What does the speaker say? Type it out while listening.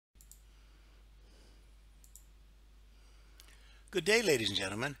Good day, ladies and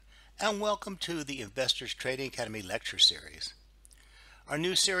gentlemen, and welcome to the Investors Trading Academy lecture series. Our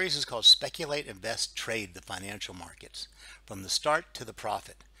new series is called Speculate, Invest, Trade the Financial Markets, from the start to the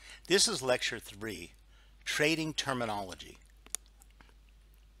profit. This is lecture 3, Trading Terminology.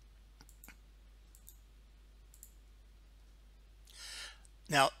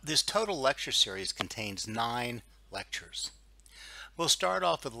 Now, this total lecture series contains 9 lectures. We'll start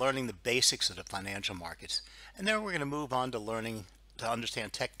off with learning the basics of the financial markets, and then we're going to move on to learning to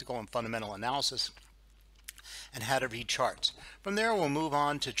understand technical and fundamental analysis and how to read charts. From there, we'll move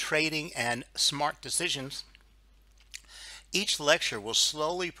on to trading and smart decisions. Each lecture will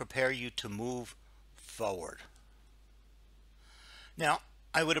slowly prepare you to move forward. Now,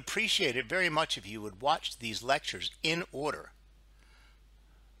 I would appreciate it very much if you would watch these lectures in order.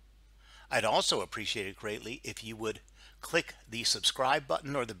 I'd also appreciate it greatly if you would click the subscribe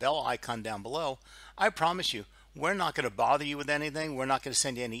button or the bell icon down below. I promise you, we're not going to bother you with anything. We're not going to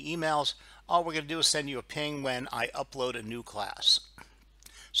send you any emails. All we're going to do is send you a ping when I upload a new class.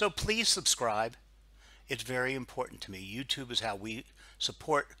 So please subscribe. It's very important to me. YouTube is how we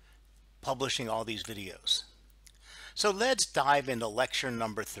support publishing all these videos. So let's dive into lecture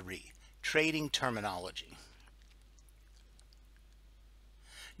number 3, Trading Terminology.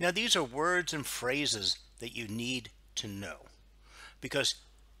 Now, these are words and phrases that you need to know, because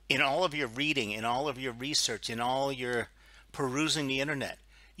in all of your reading, in all of your research, in all your perusing the internet,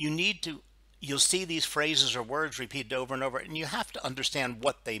 you'll see these phrases or words repeated over and over, and you have to understand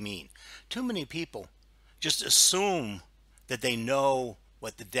what they mean. Too many people just assume that they know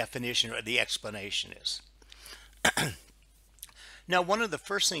what the definition or the explanation is. Now, one of the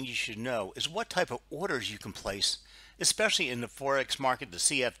first things you should know is what type of orders you can place, especially in the forex market, the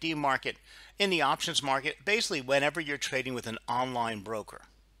CFD market, in the options market, basically whenever you're trading with an online broker.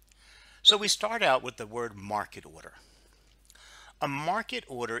 So we start out with the word market order. A market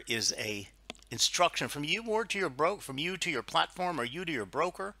order is a instruction from you or to your from you to your platform, or you to your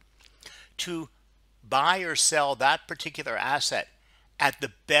broker, to buy or sell that particular asset at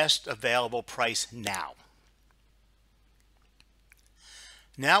the best available price now.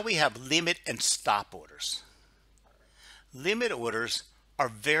 Now we have limit and stop orders. Limit orders are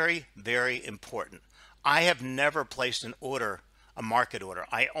very, very important. I have never placed an order, a market order.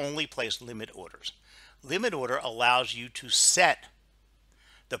 I only place limit orders. Limit order allows you to set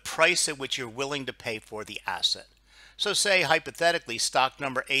the price at which you're willing to pay for the asset. So say hypothetically stock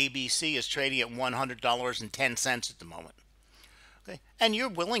number ABC is trading at $100.10 at the moment. Okay? And you're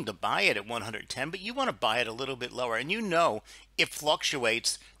willing to buy it at 110, but you want to buy it a little bit lower, and you know it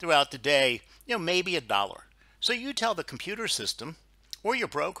fluctuates throughout the day, maybe $1. So you tell the computer system or your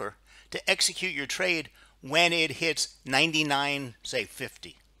broker to execute your trade when it hits 99, say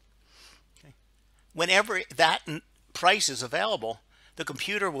 50. Okay? Whenever that price is available, the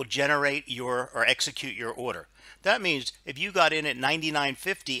computer will generate or execute your order. That means if you got in at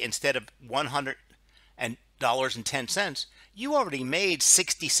 99.50 instead of $100.10, you already made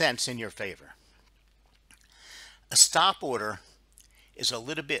 60 cents in your favor. A stop order is a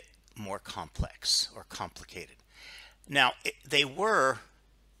little bit more complex or complicated. Now, they were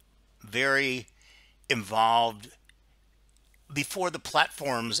very involved before the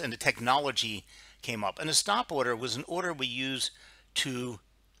platforms and the technology came up. And a stop order was an order we use to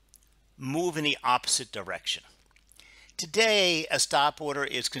move in the opposite direction. Today, a stop order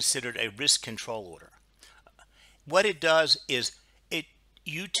is considered a risk control order. What it does is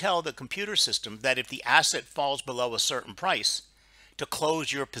you tell the computer system that if the asset falls below a certain price, to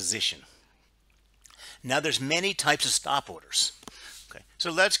close your position. Now, there's many types of stop orders. Okay,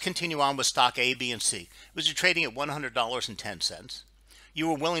 so let's continue on with stock A, B, and C. It was trading at $100.10. You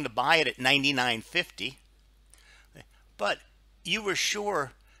were willing to buy it at $99.50, okay, but you were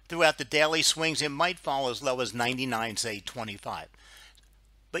sure throughout the daily swings it might fall as low as 99, say 25.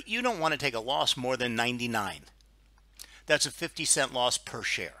 But you don't want to take a loss more than 99. That's a 50-cent loss per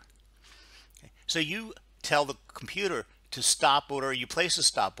share. Okay, so you tell the computer to stop order, you place a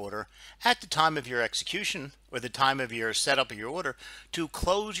stop order at the time of your execution or the time of your setup of your order to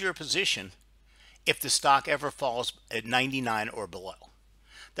close your position if the stock ever falls at 99 or below.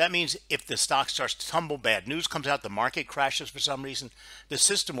 That means if the stock starts to tumble, bad news comes out, the market crashes for some reason, the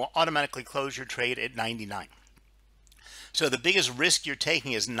system will automatically close your trade at 99. So the biggest risk you're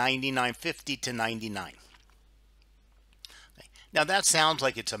taking is 99.50 to 99. Okay. Now that sounds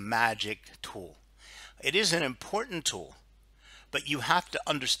like it's a magic tool. It is an important tool, but you have to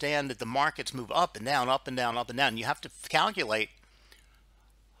understand that the markets move up and down, up and down, up and down. You have to calculate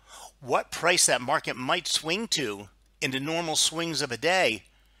what price that market might swing to in the normal swings of a day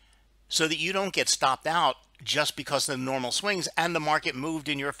so that you don't get stopped out just because of the normal swings and the market moved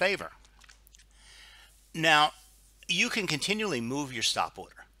in your favor. Now, you can continually move your stop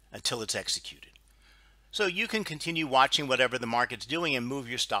order until it's executed. So you can continue watching whatever the market's doing and move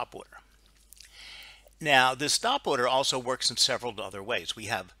your stop order. Now, this stop order also works in several other ways. We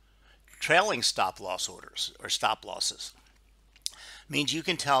have trailing stop loss orders or stop losses. Means you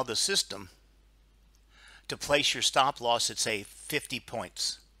can tell the system to place your stop loss at, say, 50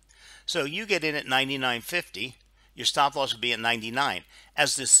 points. So you get in at 99.50, your stop loss would be at 99.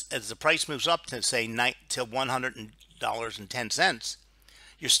 As the price moves up to, say, to $100.10,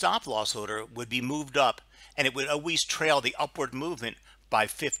 your stop loss order would be moved up, and it would always trail the upward movement by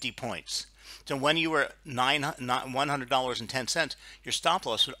 50 points. So when you were $100.10, your stop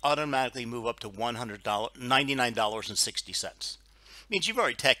loss would automatically move up to $99.60. Means you've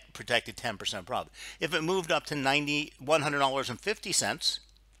already protected 10% profit. If it moved up to $100.50,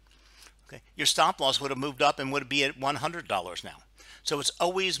 okay, your stop loss would have moved up and would be at $100 now. So it's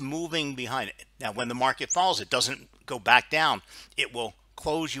always moving behind it. Now, when the market falls, it doesn't go back down. It will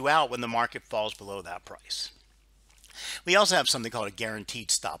close you out when the market falls below that price. We also have something called a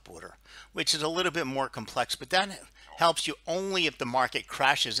guaranteed stop order, which is a little bit more complex, but that helps you only if the market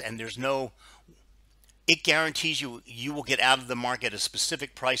crashes and there's no, it guarantees you will get out of the market at a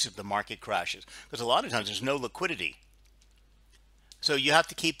specific price if the market crashes, because a lot of times there's no liquidity. So you have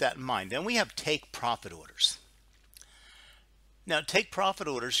to keep that in mind. Then we have take profit orders. Now, take profit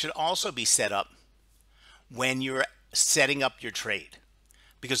orders should also be set up when you're setting up your trade,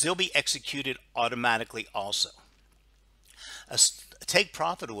 because they'll be executed automatically also. A take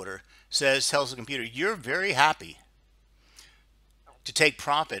profit order tells the computer you're very happy to take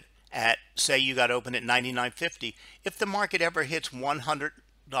profit at, say you got open at 99.50. If the market ever hits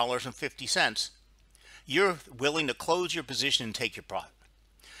 $100.50, you're willing to close your position and take your profit.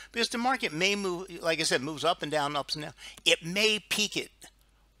 Because the market may move, like I said, moves up and down, ups and down. It may peak at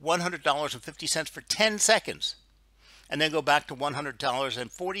 $100.50 for 10 seconds and then go back to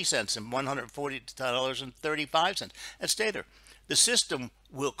 $100.40 and $140.35 and stay there. The system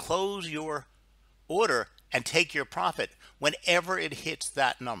will close your order and take your profit whenever it hits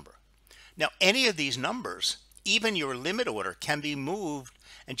that number. Now, any of these numbers, even your limit order, can be moved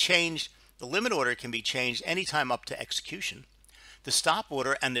and changed. The limit order can be changed anytime up to execution. The stop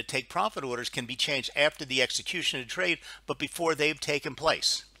order and the take profit orders can be changed after the execution of the trade, but before they've taken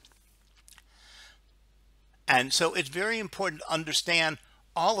place. And so it's very important to understand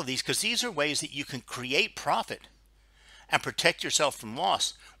all of these, because these are ways that you can create profit and protect yourself from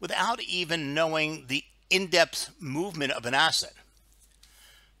loss without even knowing the in-depth movement of an asset.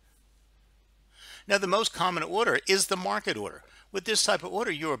 Now, the most common order is the market order. With this type of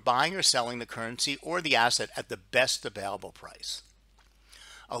order, you are buying or selling the currency or the asset at the best available price.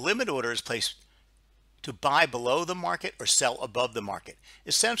 A limit order is placed to buy below the market or sell above the market.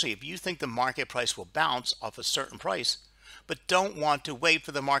 Essentially, if you think the market price will bounce off a certain price, but don't want to wait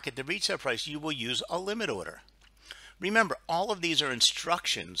for the market to reach that price, you will use a limit order. Remember, all of these are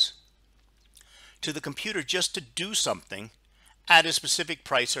instructions to the computer just to do something at a specific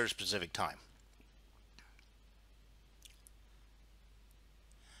price or a specific time.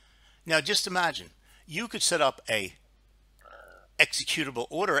 Now, just imagine, you could set up a executable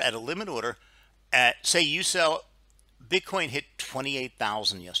order at a limit order at, say you sell, Bitcoin hit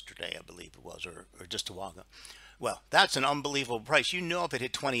 28,000 yesterday, I believe it was, or just a while ago. Well, that's an unbelievable price. You know if it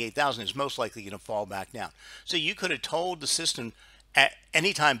hit 28,000, it's most likely going to fall back down. So you could have told the system at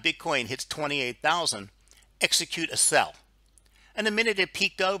any time Bitcoin hits 28,000, execute a sell. And the minute it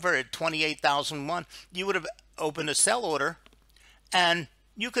peaked over at 28,001, you would have opened a sell order, and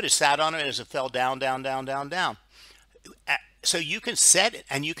you could have sat on it as it fell down, down, down, down, down. So you can set it,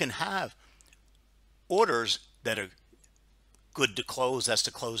 and you can have orders that are good to close. That's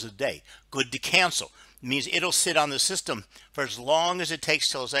to close the day. Good to cancel. It means it'll sit on the system for as long as it takes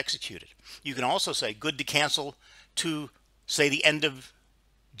till it's executed. You can also say good to cancel to, say, the end of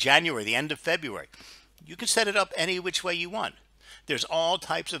January, the end of February. You can set it up any which way you want. There's all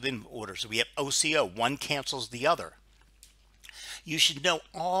types of orders. We have OCO. One cancels the other. You should know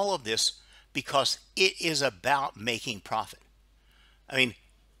all of this because it is about making profit. I mean,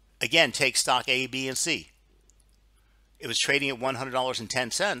 again, take stock A, B, and C. It was trading at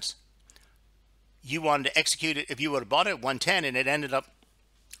 $100.10. You wanted to execute it. If you would have bought it at 110 and it ended up,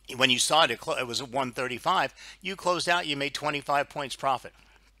 when you saw it, it was at 135, you closed out, you made 25 points profit.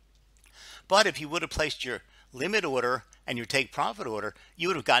 But if you would have placed your limit order and your take profit order, you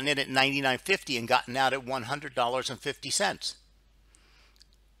would have gotten in at $99.50 and gotten out at $100.50.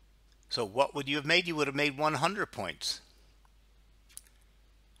 So what would you have made? You would have made 100 points.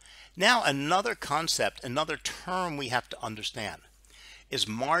 Now another concept, another term we have to understand is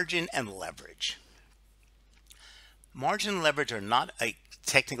margin and leverage. Margin and leverage are not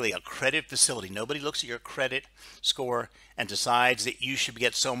technically a credit facility. Nobody looks at your credit score and decides that you should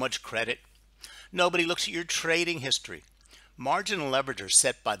get so much credit. Nobody looks at your trading history. Margin and leverage are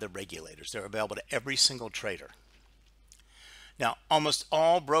set by the regulators. They're available to every single trader. Now, almost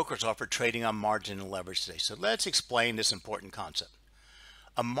all brokers offer trading on margin and leverage today. So let's explain this important concept.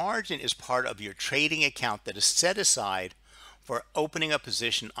 A margin is part of your trading account that is set aside for opening a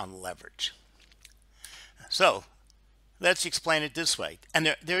position on leverage. So let's explain it this way.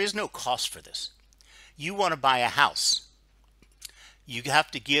 And there is no cost for this. You want to buy a house. You have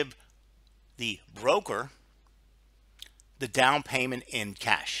to give the broker the down payment in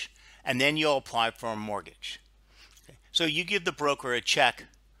cash, and then you'll apply for a mortgage. Okay. So you give the broker a check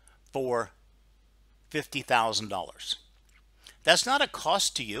for $50,000. That's not a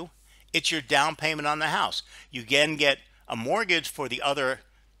cost to you. It's your down payment on the house. You again get a mortgage for the other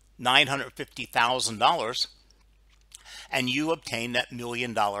 $950,000, and you obtain that $1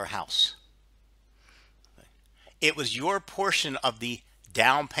 million house. It was your portion of the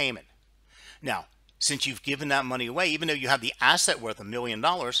down payment. Now, since you've given that money away, even though you have the asset worth $1 million,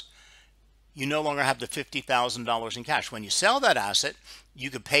 you no longer have the $50,000 in cash. When you sell that asset, you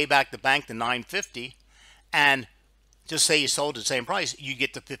could pay back the bank the $950, and just say you sold at the same price, you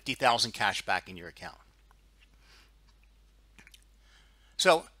get the $50,000 cash back in your account.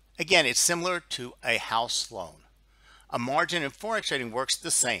 So again, it's similar to a house loan. A margin in forex trading works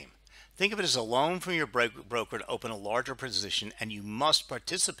the same. Think of it as a loan from your broker to open a larger position, and you must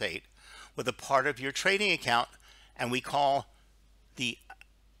participate with a part of your trading account, and we call the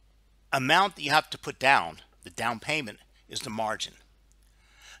amount that you have to put down, the down payment, is the margin.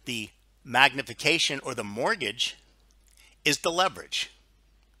 The magnification or the mortgage is the leverage.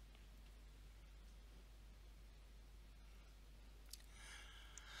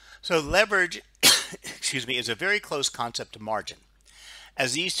 So leverage, excuse me, is a very close concept to margin.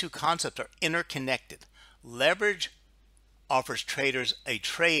 As these two concepts are interconnected, leverage offers traders a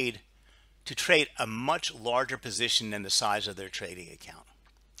trade to trade a much larger position than the size of their trading account.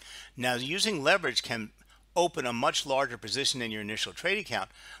 Now, using leverage can open a much larger position in your initial trading account.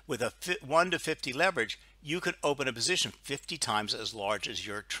 With a 1 to 50 leverage, you could open a position 50 times as large as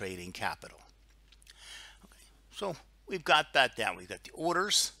your trading capital. Okay, so we've got that down. We've got the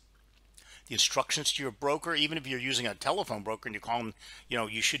orders, the instructions to your broker. Even if you're using a telephone broker and you call them,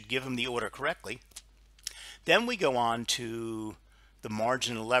 you should give them the order correctly. Then we go on to the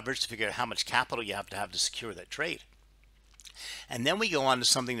margin and leverage to figure out how much capital you have to secure that trade. And then we go on to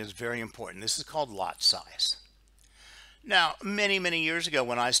something that's very important. This is called lot size. Now, many, many years ago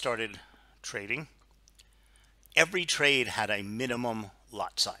when I started trading, every trade had a minimum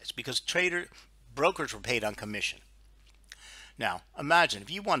lot size because brokers were paid on commission. Now, imagine if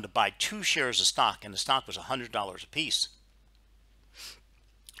you wanted to buy 2 shares of stock and the stock was $100 a piece,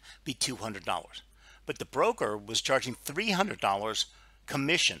 it'd be $200. But the broker was charging $300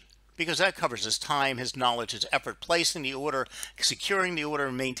 commission because that covers his time, his knowledge, his effort placing the order, securing the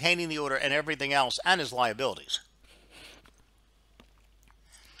order, maintaining the order, and everything else, and his liabilities.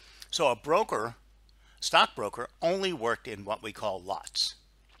 So a stockbroker, only worked in what we call lots.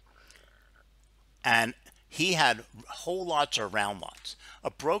 And he had whole lots or round lots. A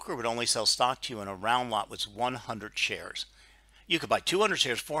broker would only sell stock to you in a round lot with 100 shares. You could buy 200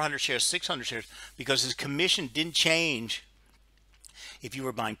 shares, 400 shares, 600 shares, because his commission didn't change if you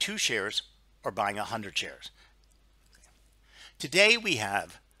were buying 2 shares or buying 100 shares. Today we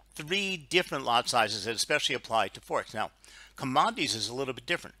have 3 different lot sizes that especially apply to forex. Now, commodities is a little bit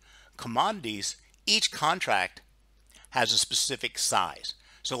different. Commodities, each contract has a specific size.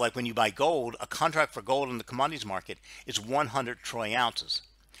 So like when you buy gold, a contract for gold in the commodities market is 100 troy ounces.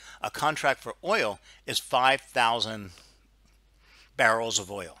 A contract for oil is 5,000 barrels of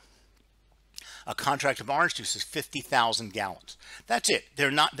oil. A contract of orange juice is 50,000 gallons. That's it.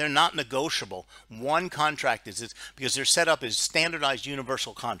 They're not negotiable. One contract is this because they're set up as standardized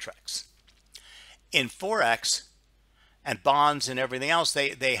universal contracts. In forex and bonds and everything else,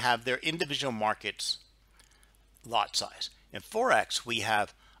 they have their individual markets lot size. In forex, we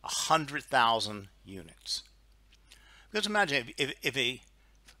have 100,000 units. Because imagine if the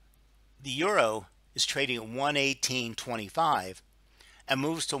euro is trading at 118.25 and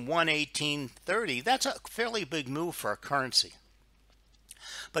moves to 118.30, that's a fairly big move for a currency.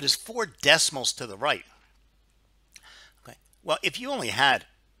 But it's 4 decimals to the right. Okay. Well, if you only had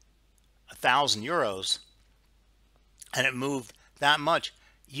 1,000 euros and it moved that much,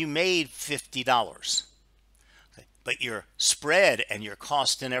 you made $50. Okay. but your spread and your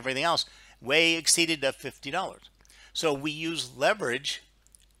cost and everything else way exceeded that $50. So we use leverage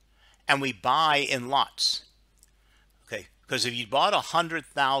and we buy in lots. Okay, because if you bought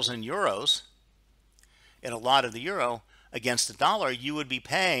 100,000 euros in a lot of the euro against the dollar, you would be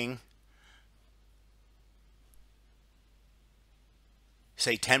paying,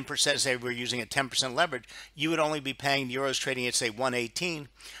 say 10%, say we're using a 10% leverage, you would only be paying the euros trading at say 118.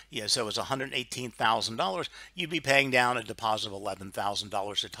 Yeah, so it's $118,000. You'd be paying down a deposit of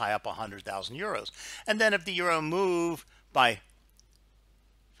 $11,000 to tie up 100,000 euros. And then if the euro moved by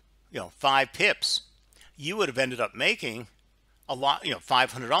 5 pips, you would have ended up making a lot,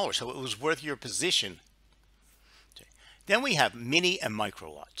 $500. So it was worth your position. Okay. Then we have mini and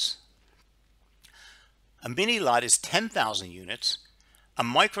micro lots. A mini lot is 10,000 units. A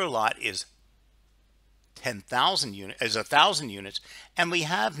micro lot is 10,000 units, is 1,000 units, and we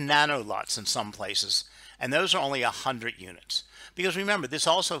have nano lots in some places, and those are only 100 units. Because remember, this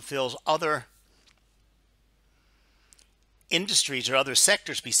also fills other industries or other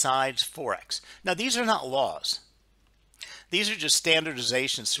sectors besides forex. Now, these are not laws. These are just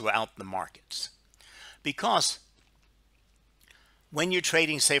standardizations throughout the markets. Because when you're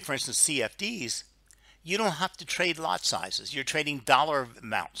trading, say, for instance, CFDs, you don't have to trade lot sizes. You're trading dollar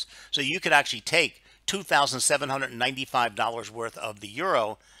amounts. So you could actually take $2,795 worth of the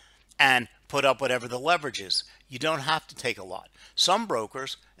euro and put up whatever the leverage is. You don't have to take a lot. Some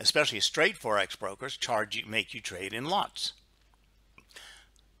brokers, especially straight forex brokers, make you trade in lots.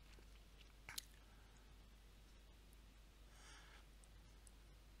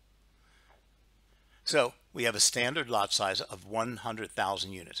 So we have a standard lot size of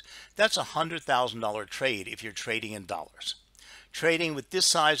 100,000 units. That's a $100,000 trade if you're trading in dollars. Trading with this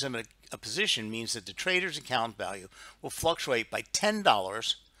size of a position means that the trader's account value will fluctuate by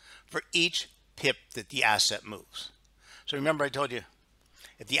 $10 for each pip that the asset moves. So remember I told you,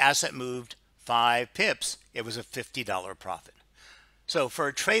 if the asset moved 5 pips, it was a $50 profit. So for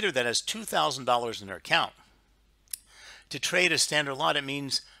a trader that has $2,000 in their account, to trade a standard lot, it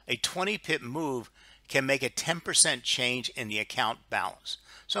means a 20 pip move can make a 10% change in the account balance.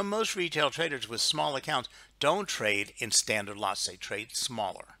 So most retail traders with small accounts don't trade in standard lots, they trade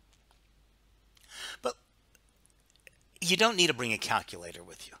smaller. But you don't need to bring a calculator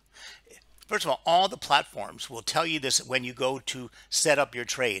with you. First of all the platforms will tell you this when you go to set up your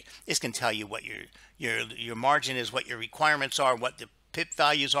trade. This can tell you what your margin is, what your requirements are, what the pip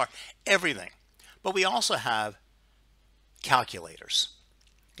values are, everything. But we also have calculators.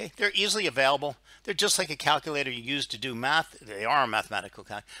 Okay, they're easily available. They're just like a calculator you use to do math. They are a mathematical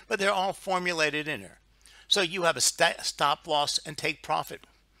calculator, but they're all formulated in there. So you have a stop loss and take profit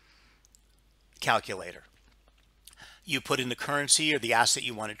calculator. You put in the currency or the asset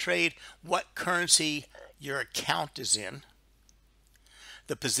you want to trade, what currency your account is in,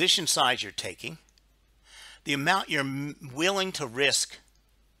 the position size you're taking, the amount you're willing to risk,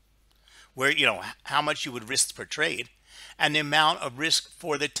 where how much you would risk per trade, and the amount of risk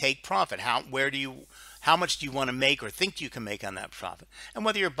for the take profit. How much do you want to make or think you can make on that profit, and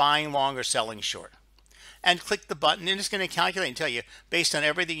whether you're buying long or selling short. And click the button, and it's going to calculate and tell you, based on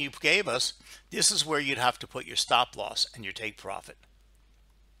everything you gave us, this is where you'd have to put your stop loss and your take profit.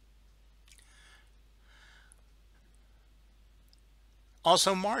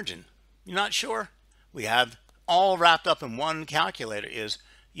 Also margin. You're not sure? We have all wrapped up in one calculator. Is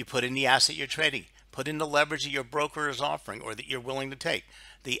you put in the asset you're trading, put in the leverage that your broker is offering or that you're willing to take,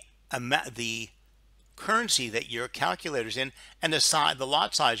 the currency that your calculator's in, and the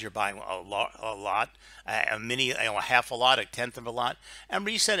lot size you're buying, a mini, half a lot, a tenth of a lot, and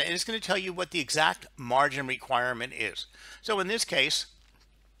reset it. And it's going to tell you what the exact margin requirement is. So in this case,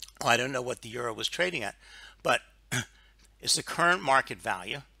 I don't know what the euro was trading at, but it's the current market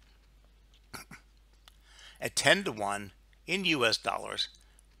value at 10 to 1 in US dollars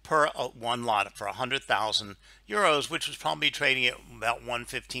per one lot for 100,000 euros, which was probably trading at about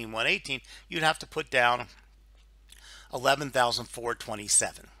 115, 118. You'd have to put down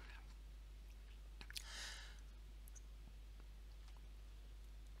 11,427.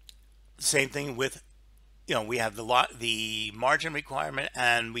 Same thing with, we have the margin requirement,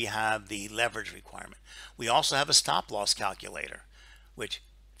 and we have the leverage requirement. We also have a stop loss calculator, which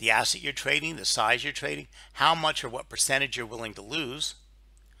the asset you're trading, the size you're trading, how much or what percentage you're willing to lose,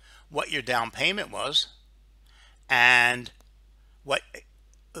 what your down payment was, and what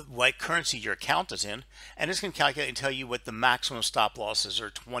currency your account is in, and it's going to calculate and tell you what the maximum stop losses are,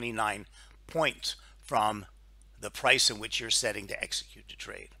 29 points from the price in which you're setting to execute the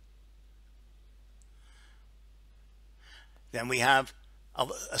trade. Then we have a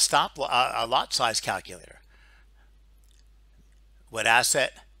lot size calculator. what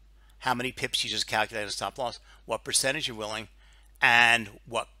asset, how many pips you just calculated a stop loss, what percentage you're willing, and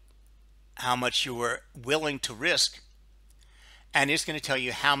how much you were willing to risk. And it's going to tell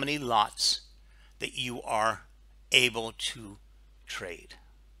you how many lots that you are able to trade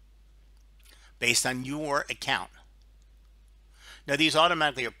based on your account. Now, these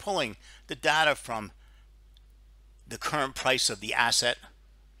automatically are pulling the data from the current price of the asset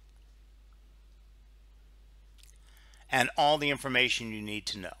and all the information you need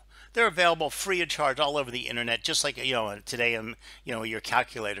to know. They're available free of charge all over the internet, just like, today, your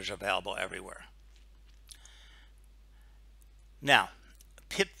calculators are available everywhere. Now,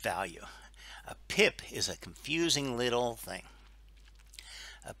 pip value. A pip is a confusing little thing.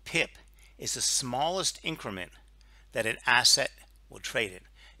 A pip is the smallest increment that an asset will trade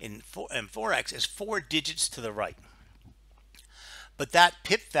in forex is 4 digits to the right. But that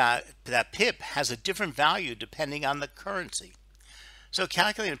pip has a different value depending on the currency. So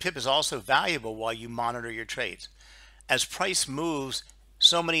calculating a pip is also valuable while you monitor your trades. As price moves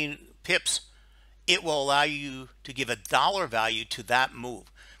so many pips, it will allow you to give a dollar value to that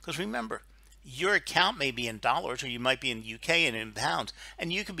move. Because remember, your account may be in dollars, or you might be in UK and in pounds,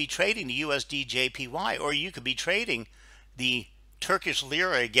 and you could be trading the USD JPY, or you could be trading the Turkish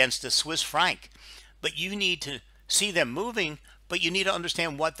lira against the Swiss franc. But you need to see them moving, but you need to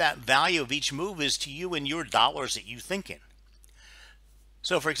understand what that value of each move is to you in your dollars that you think in.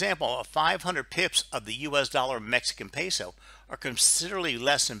 So, for example, 500 pips of the US dollar Mexican peso are considerably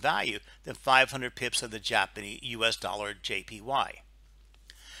less in value than 500 pips of the Japanese US dollar JPY.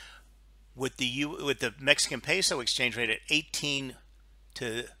 With the Mexican peso exchange rate at 18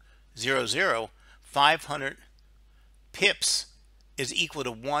 to 00, 500 pips is equal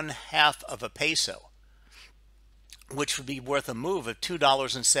to 1/2 of a peso, which would be worth a move of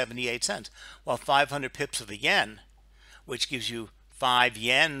 $2.78, while 500 pips of the yen, which gives you 5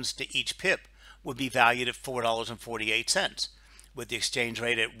 yens to each pip, would be valued at $4.48, with the exchange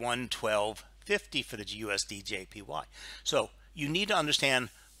rate at 112.50 for the USD JPY. So you need to understand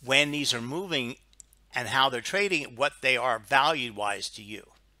when these are moving and how they're trading, what they are value-wise to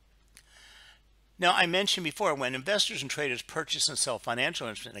you. Now, I mentioned before, when investors and traders purchase and sell financial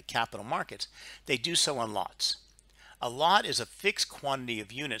instruments in the capital markets, they do so on lots. A lot is a fixed quantity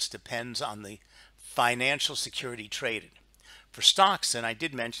of units, depends on the financial security traded. For stocks, and I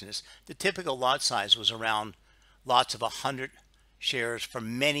did mention this, the typical lot size was around lots of 100 shares for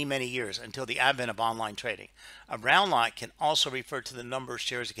many, many years until the advent of online trading. A round lot can also refer to the number of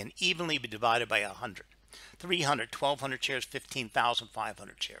shares that can evenly be divided by 100, 300, 1,200 shares,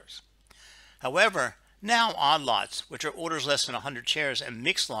 15,500 shares. However, now odd lots, which are orders less than 100 shares, and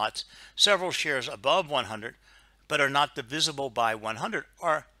mixed lots, several shares above 100, but are not divisible by 100,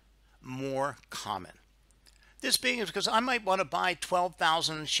 are more common. This being because I might want to buy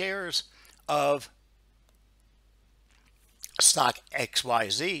 12,000 shares of stock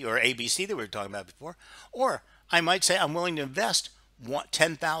XYZ or ABC that we were talking about before, or I might say I'm willing to invest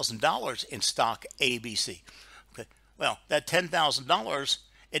 $10,000 in stock ABC. Okay, well, that $10,000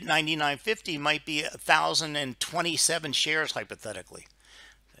 at $99.50 might be 1,027 shares hypothetically.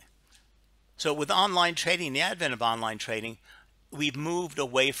 Okay. So with online trading, the advent of online trading, we've moved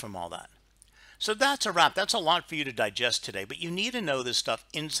away from all that. So that's a wrap. That's a lot for you to digest today, but you need to know this stuff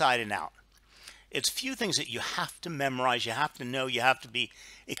inside and out. It's few things that you have to memorize, you have to know, you have to be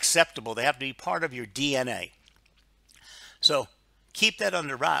acceptable. They have to be part of your DNA. So keep that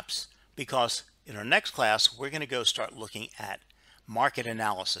under wraps, because in our next class, we're going to go start looking at market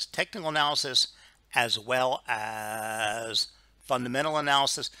analysis, technical analysis, as well as fundamental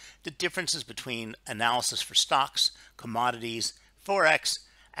analysis, the differences between analysis for stocks, commodities, forex,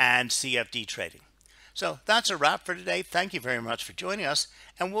 and CFD trading. So that's a wrap for today. Thank you very much for joining us,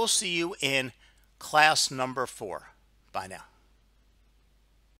 and we'll see you in class number 4. Bye now.